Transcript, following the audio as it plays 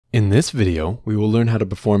In this video, we will learn how to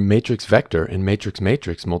perform matrix vector and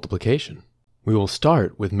matrix-matrix multiplication. We will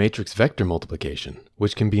start with matrix vector multiplication,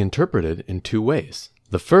 which can be interpreted in two ways.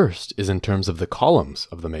 The first is in terms of the columns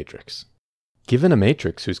of the matrix. Given a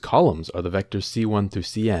matrix whose columns are the vectors c1 through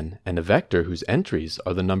cn and a vector whose entries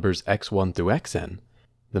are the numbers x1 through xn,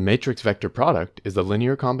 the matrix vector product is the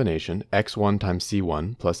linear combination x1 times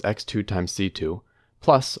c1 plus x2 times c2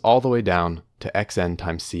 plus all the way down to xn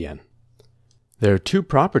times cn. There are two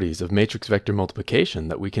properties of matrix vector multiplication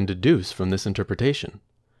that we can deduce from this interpretation.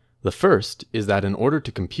 The first is that in order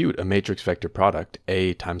to compute a matrix vector product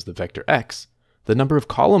A times the vector x, the number of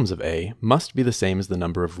columns of A must be the same as the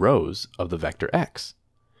number of rows of the vector x.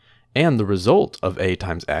 And the result of A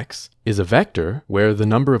times x is a vector where the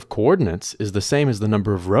number of coordinates is the same as the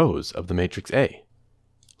number of rows of the matrix A.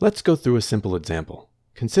 Let's go through a simple example.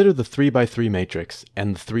 Consider the 3 by 3 matrix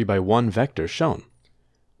and the 3 by 1 vector shown.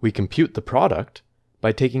 We compute the product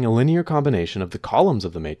by taking a linear combination of the columns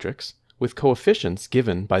of the matrix with coefficients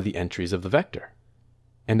given by the entries of the vector.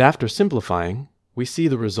 And after simplifying, we see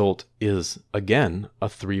the result is, again, a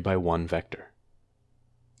 3 by 1 vector.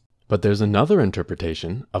 But there's another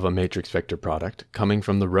interpretation of a matrix vector product coming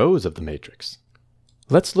from the rows of the matrix.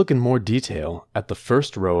 Let's look in more detail at the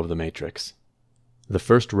first row of the matrix. The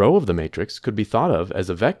first row of the matrix could be thought of as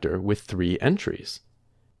a vector with 3 entries.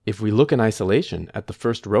 If we look in isolation at the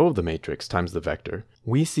first row of the matrix times the vector,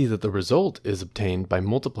 we see that the result is obtained by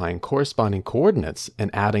multiplying corresponding coordinates and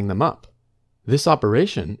adding them up. This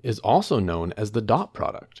operation is also known as the dot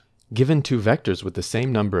product. Given two vectors with the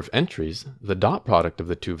same number of entries, the dot product of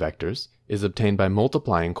the two vectors is obtained by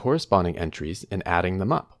multiplying corresponding entries and adding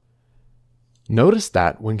them up. Notice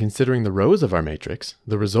that when considering the rows of our matrix,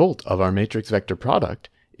 the result of our matrix vector product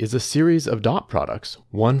is a series of dot products,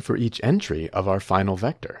 one for each entry of our final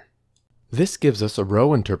vector. This gives us a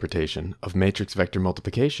row interpretation of matrix vector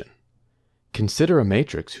multiplication. Consider a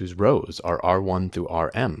matrix whose rows are R1 through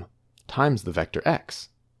Rm times the vector x.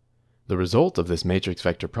 The result of this matrix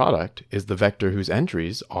vector product is the vector whose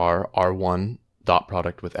entries are R1 dot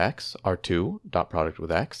product with x, R2 dot product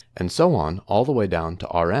with x, and so on all the way down to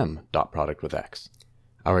Rm dot product with x.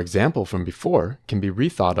 Our example from before can be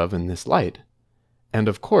rethought of in this light, and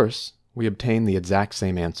of course, we obtain the exact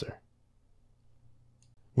same answer.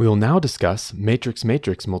 We will now discuss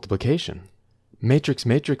matrix-matrix multiplication.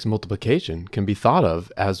 Matrix-matrix multiplication can be thought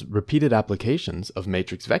of as repeated applications of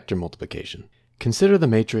matrix vector multiplication. Consider the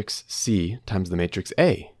matrix C times the matrix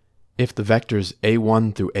A. If the vectors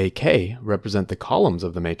A1 through AK represent the columns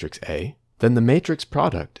of the matrix A, then the matrix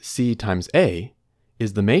product C times A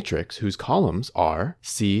is the matrix whose columns are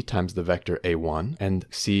C times the vector A1 and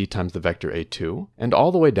C times the vector A2, and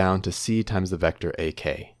all the way down to C times the vector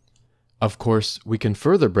AK. Of course, we can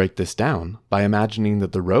further break this down by imagining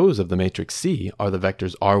that the rows of the matrix C are the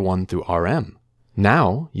vectors R1 through Rm.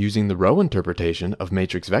 Now, using the row interpretation of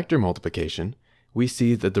matrix vector multiplication, we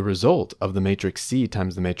see that the result of the matrix C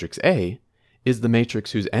times the matrix A is the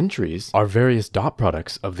matrix whose entries are various dot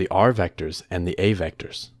products of the R vectors and the A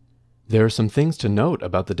vectors. There are some things to note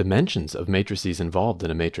about the dimensions of matrices involved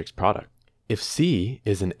in a matrix product. If C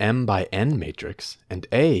is an M by N matrix and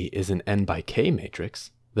A is an N by K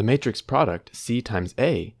matrix, the matrix product C times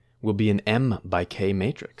A will be an M by K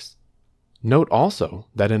matrix. Note also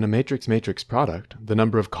that in a matrix-matrix product, the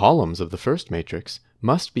number of columns of the first matrix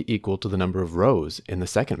must be equal to the number of rows in the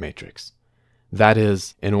second matrix. That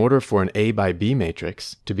is, in order for an A by B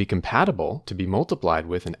matrix to be compatible to be multiplied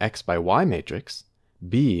with an X by Y matrix,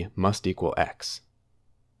 B must equal X.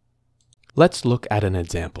 Let's look at an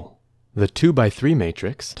example. The 2 by 3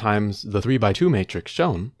 matrix times the 3 by 2 matrix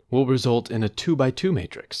shown will result in a 2 by 2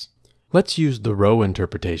 matrix. Let's use the row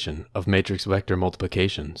interpretation of matrix vector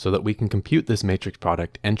multiplication so that we can compute this matrix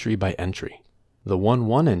product entry by entry. The 1,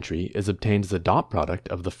 1 entry is obtained as a dot product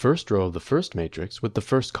of the first row of the first matrix with the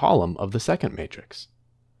first column of the second matrix.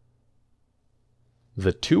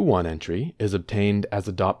 The 2, 1 entry is obtained as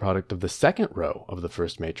a dot product of the second row of the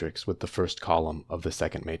first matrix with the first column of the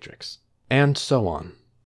second matrix, and so on.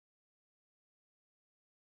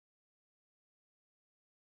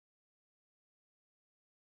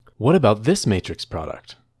 What about this matrix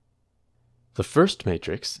product? The first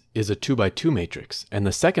matrix is a 2 by 2 matrix, and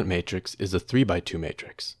the second matrix is a 3 by 2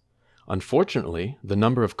 matrix. Unfortunately, the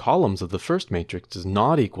number of columns of the first matrix does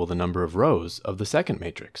not equal the number of rows of the second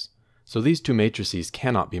matrix, so these two matrices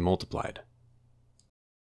cannot be multiplied.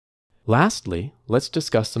 Lastly, let's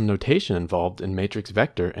discuss some notation involved in matrix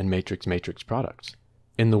vector and matrix-matrix products.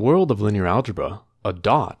 In the world of linear algebra, a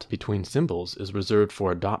dot between symbols is reserved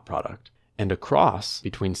for a dot product, and a cross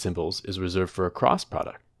between symbols is reserved for a cross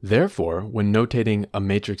product. Therefore, when notating a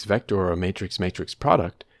matrix vector or a matrix-matrix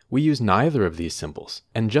product, we use neither of these symbols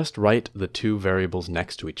and just write the two variables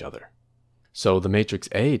next to each other. So the matrix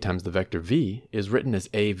A times the vector v is written as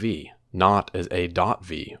AV, not as A dot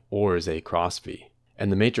v or as A cross v.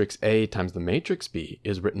 And the matrix A times the matrix B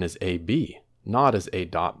is written as AB, not as A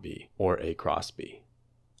dot B or A cross B.